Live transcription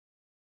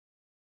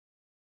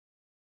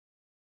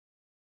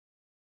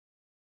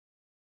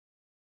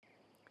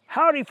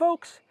Howdy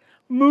folks,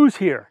 Moose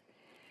here.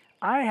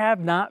 I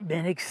have not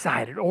been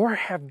excited or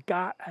have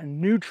got a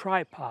new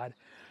tripod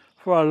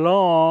for a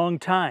long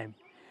time,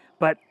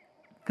 but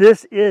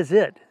this is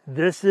it.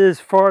 This is, as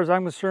far as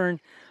I'm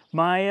concerned,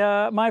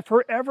 my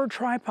forever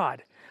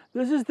tripod.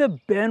 This is the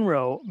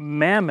Benro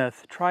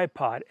Mammoth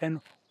Tripod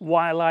and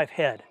Wildlife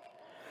Head.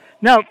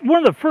 Now, one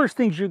of the first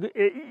things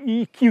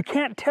you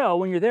can't tell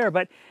when you're there,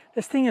 but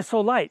this thing is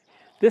so light.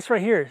 This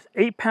right here is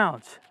 8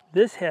 pounds.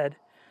 This head,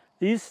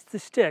 the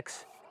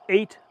sticks,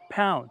 8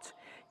 pounds.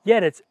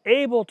 Yet it's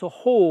able to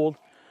hold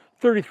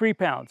 33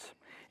 pounds.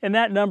 And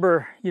that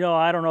number,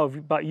 I don't know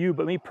about you,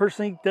 but me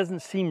personally,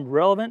 doesn't seem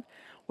relevant.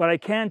 What I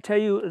can tell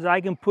you is I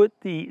can put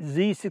the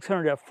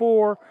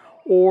Z600F4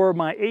 or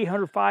my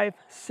 800-6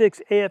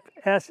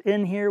 AFS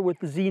in here with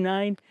the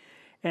Z9,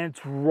 and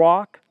it's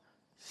rock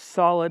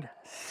solid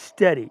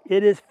steady.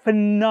 It is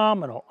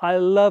phenomenal. I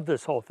love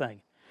this whole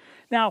thing.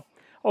 Now,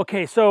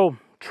 okay, so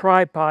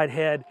tripod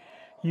head,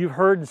 you've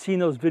heard and seen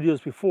those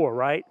videos before,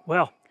 right?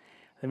 Well,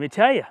 let me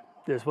tell you,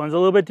 this one's a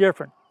little bit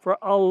different for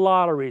a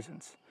lot of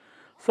reasons.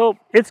 So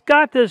it's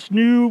got this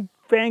new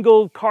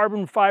fangled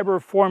carbon fiber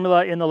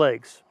formula in the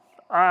legs.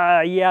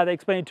 Yeah, they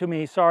explained it to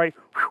me, sorry,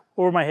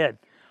 over my head.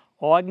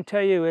 All I can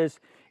tell you is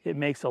it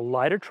makes a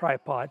lighter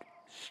tripod,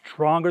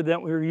 stronger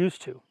than we were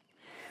used to.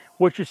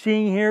 What you're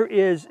seeing here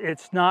is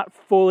it's not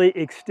fully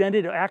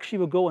extended. It actually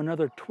will go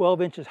another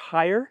 12 inches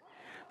higher.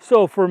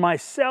 So for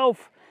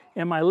myself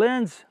and my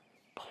lens,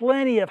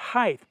 plenty of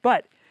height,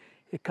 but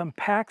it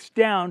compacts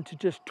down to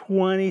just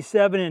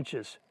 27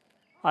 inches.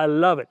 I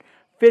love it.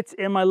 Fits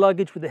in my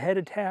luggage with the head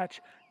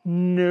attached,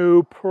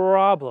 no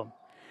problem.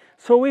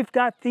 So we've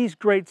got these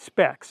great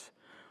specs.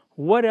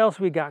 What else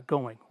we got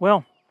going?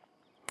 Well,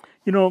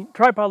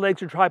 tripod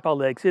legs are tripod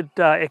legs. It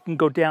can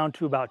go down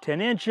to about 10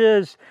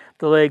 inches.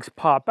 The legs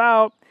pop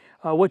out.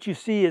 What you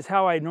see is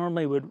how I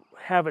normally would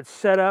have it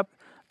set up.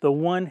 The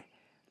one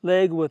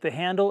leg with the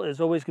handle is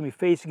always going to be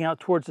facing out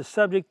towards the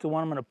subject, the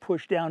one I'm going to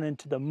push down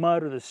into the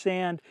mud or the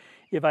sand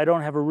if I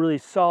don't have a really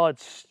solid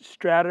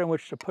strata in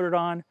which to put it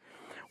on.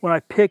 When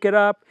I pick it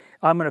up,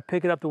 I'm going to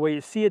pick it up the way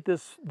you see it.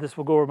 This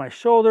will go over my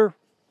shoulder,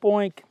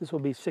 boink, this will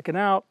be sticking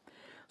out.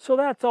 So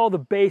that's all the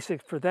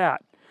basics for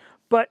that.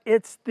 But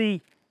it's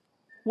the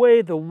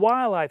way the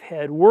Wildlife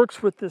Head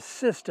works with this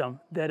system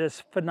that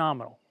is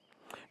phenomenal.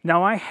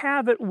 Now I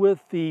have it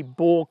with the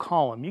bowl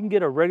column. You can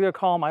get a regular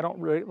column. I don't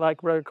really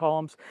like regular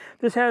columns.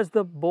 This has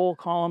the bowl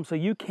column, so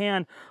you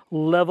can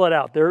level it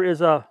out.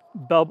 There's a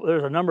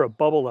number of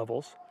bubble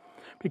levels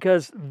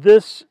because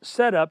this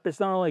setup is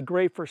not only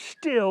great for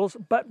stills,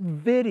 but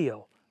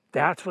video.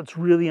 That's what's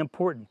really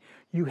important.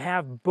 You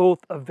have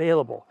both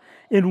available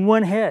in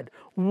one head,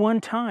 one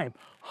time.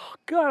 Oh,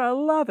 God, I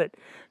love it.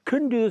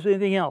 Couldn't do this with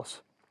anything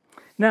else.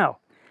 Now,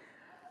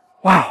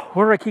 wow,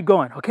 where do I keep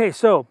going? Okay,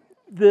 so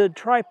the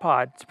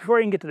tripod, before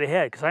I can get to the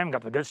head, because I haven't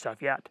got the good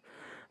stuff yet,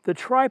 the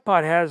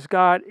tripod has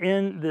got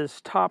in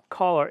this top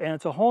collar, and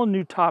it's a whole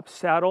new top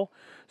saddle,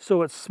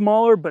 so it's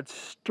smaller but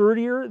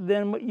sturdier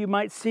than what you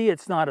might see.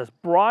 It's not as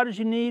broad as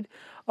you need.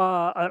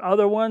 On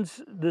other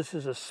ones, this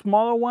is a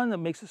smaller one that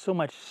makes it so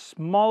much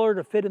smaller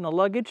to fit in the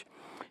luggage.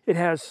 It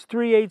has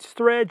 3/8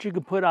 threads. You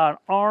can put on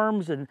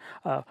arms and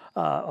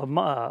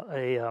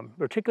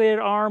articulated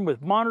arm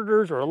with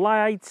monitors or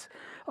lights.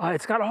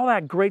 It's got all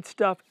that great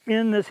stuff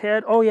in this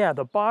head. Oh yeah,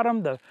 the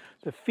bottom, the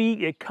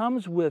feet, it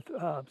comes with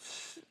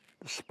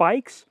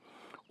spikes,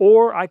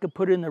 or I could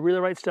put in the Really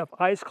Right Stuff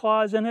ice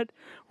claws in it.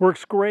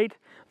 Works great.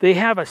 They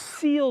have a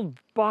sealed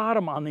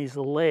bottom on these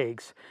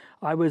legs.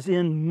 I was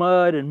in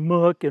mud and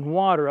muck and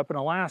water up in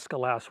Alaska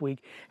last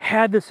week,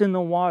 had this in the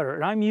water,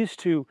 and I'm used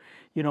to,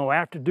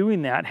 after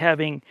doing that,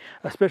 having,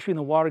 especially when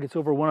the water gets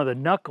over one of the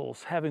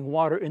knuckles, having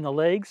water in the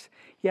legs.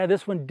 Yeah,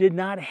 this one did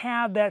not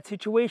have that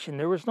situation.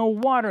 There was no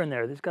water in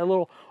there. It's got a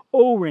little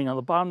O-ring on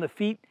the bottom of the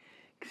feet.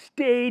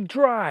 Stayed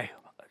dry.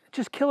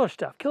 Just killer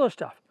stuff, killer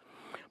stuff.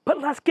 But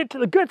let's get to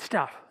the good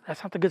stuff.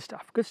 That's not the good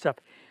stuff. Good stuff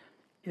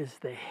is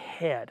the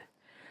head.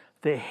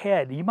 The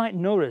head, you might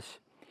notice,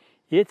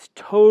 it's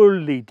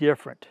totally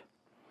different.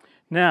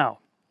 Now,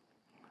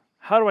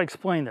 how do I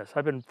explain this?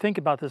 I've been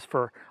thinking about this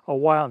for a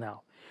while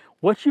now.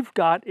 What you've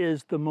got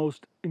is the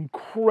most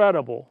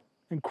incredible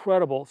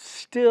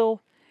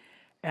still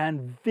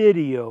and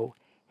video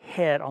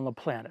head on the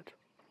planet.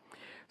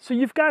 So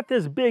you've got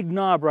this big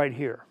knob right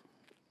here.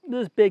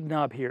 This big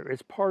knob here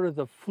is part of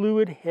the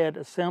fluid head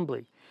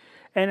assembly.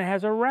 And it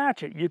has a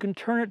ratchet. You can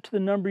turn it to the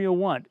number you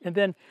want. And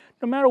then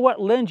no matter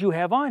what lens you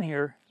have on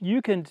here,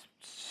 you can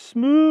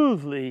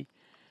smoothly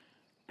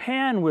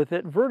pan with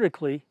it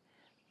vertically,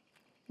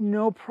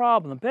 no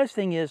problem. The best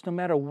thing is no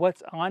matter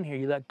what's on here,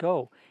 you let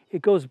go.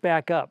 It goes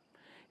back up.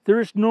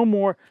 There is no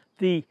more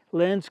the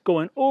lens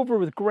going over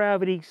with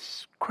gravity,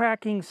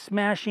 cracking,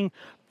 smashing,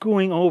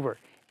 going over.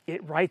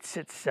 It rights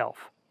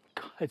itself.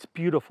 It's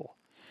beautiful.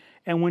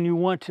 And when you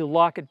want to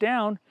lock it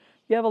down,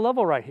 you have a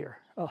level right here.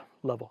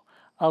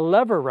 A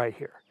lever right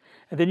here,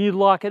 and then you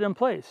lock it in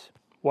place.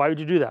 Why would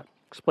you do that?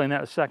 Explain that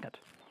in a second.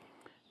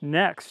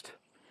 Next,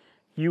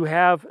 you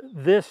have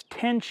this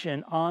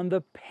tension on the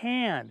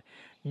pan.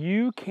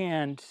 you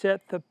can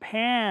set the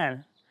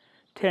pan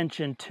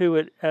tension to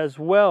it as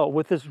well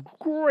with this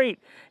great,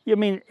 I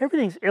mean,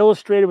 everything's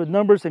illustrated with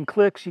numbers and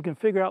clicks. You can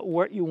figure out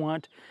what you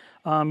want.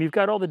 You've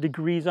got all the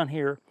degrees on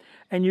here,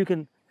 and you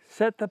can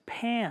set the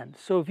pan.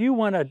 So if you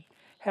want to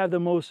have the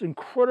most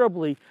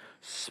incredibly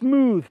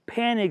smooth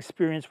pan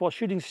experience while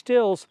shooting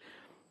stills,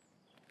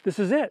 this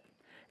is it.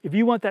 If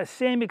you want that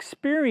same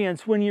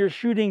experience when you're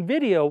shooting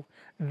video,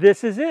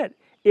 this is it.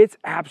 It's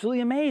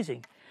absolutely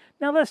amazing.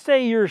 Now let's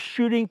say you're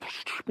shooting,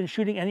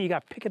 and you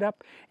got to pick it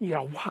up, and you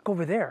got to walk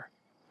over there.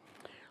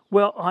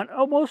 Well, on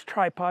most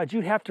tripods,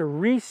 you have to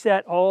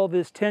reset all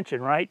this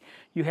tension, right?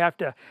 You have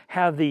to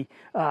have the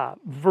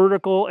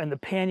vertical and the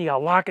pan, you got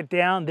to lock it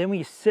down. Then when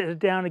you sit it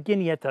down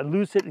again, you have to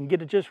loose it and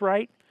get it just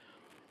right.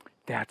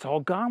 That's all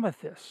gone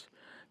with this.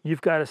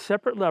 You've got a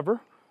separate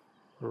lever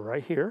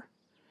right here.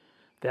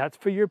 That's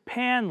for your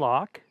pan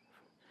lock.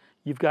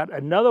 You've got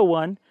another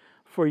one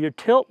for your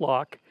tilt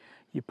lock.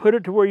 You put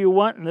it to where you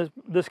want, in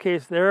this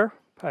case there,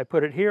 I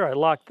put it here, I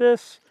lock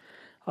this,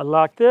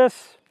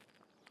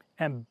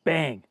 and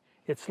bang,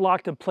 it's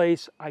locked in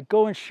place. I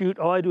go and shoot,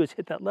 all I do is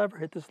hit that lever,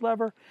 hit this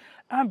lever.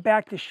 I'm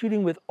back to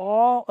shooting with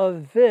all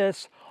of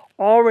this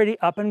already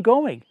up and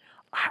going.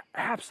 I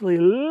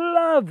absolutely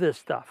love this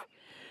stuff.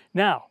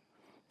 Now,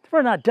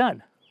 we're not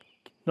done.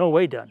 No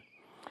way done.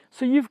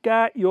 So you've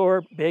got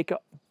your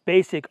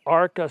basic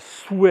Arca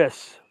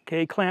Swiss,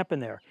 okay, clamp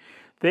in there.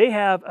 They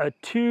have a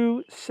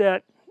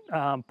 2-set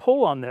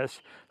pull on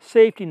this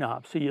safety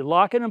knob. So you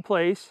lock it in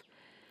place,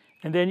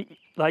 and then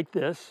like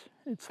this,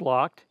 it's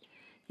locked.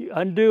 You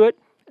undo it,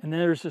 and then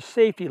there's a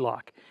safety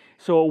lock.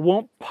 So it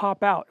won't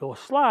pop out. It will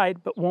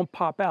slide, but won't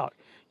pop out.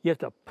 You have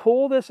to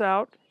pull this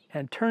out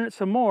and turn it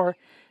some more.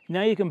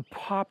 Now you can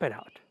pop it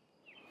out.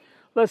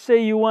 Let's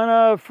say you want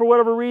to, for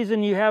whatever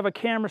reason, you have a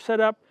camera set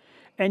up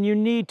and you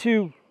need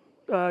to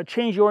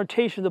change the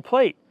orientation of the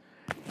plate.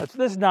 That's what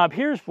this knob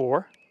here is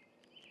for.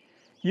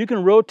 You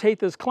can rotate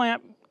this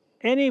clamp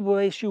any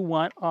place you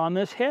want on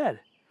this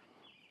head.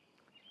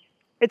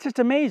 It's just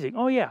amazing.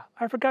 Oh yeah,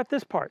 I forgot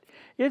this part.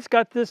 It's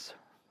got this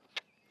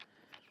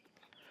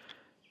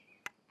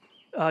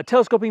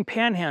telescoping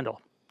pan handle.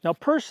 Now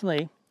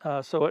personally,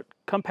 so it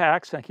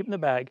compacts and I keep it in the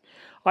bag,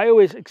 I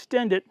always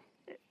extend it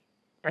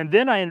and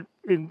then I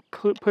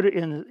put it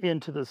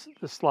into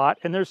the slot,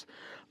 and there's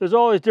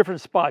always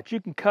different spots. You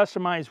can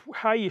customize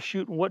how you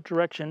shoot and what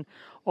direction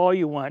all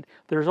you want.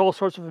 There's all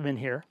sorts of them in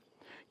here.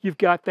 You've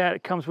got that,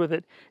 it comes with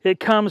it.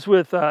 It comes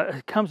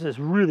in this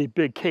really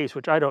big case,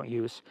 which I don't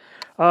use.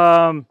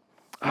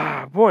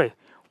 Boy,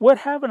 what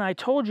haven't I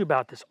told you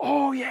about this?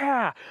 Oh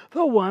yeah,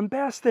 the one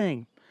best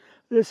thing.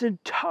 This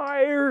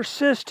entire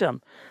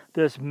system,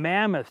 this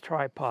Mammoth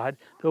tripod,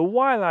 the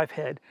Wildlife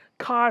Head,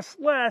 costs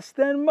less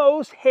than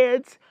most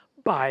heads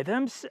by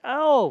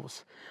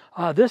themselves.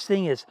 This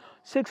thing is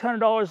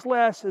 $600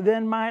 less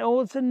than my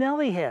old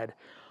Zanelli head.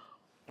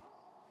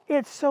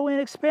 It's so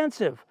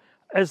inexpensive.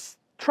 As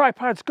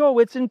tripods go,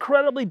 it's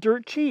incredibly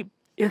dirt cheap.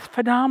 It's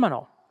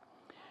phenomenal.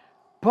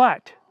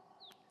 But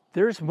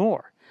there's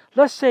more.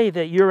 Let's say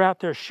that you're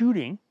out there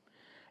shooting,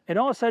 and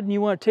all of a sudden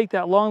you want to take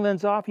that long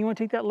lens off, and you want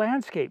to take that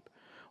landscape.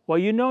 Well,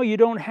 you know you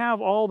don't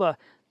have all the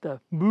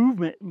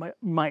movement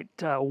might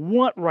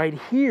want right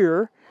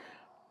here,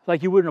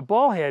 like you would in a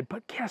ball head,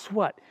 but guess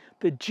what?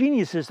 The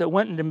geniuses that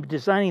went into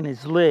designing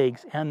these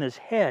legs and this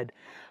head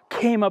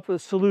came up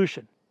with a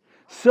solution.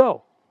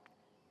 So,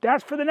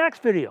 that's for the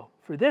next video.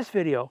 For this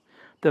video,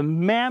 the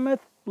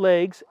Mammoth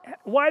legs,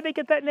 why did they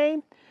get that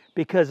name?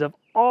 Because of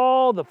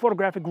all the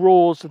photographic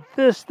roles that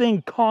this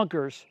thing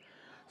conquers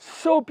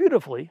so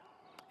beautifully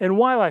in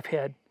Wildlife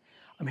Head.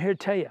 I'm here to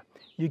tell you,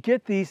 you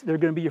get these, they're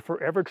going to be your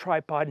forever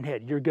tripod and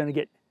head. You're going to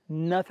get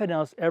nothing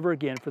else ever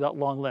again for that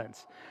long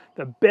lens.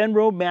 The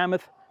Benro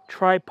Mammoth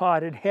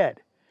tripod and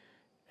head.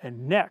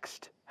 And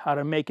next, how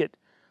to make it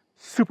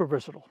super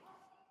versatile.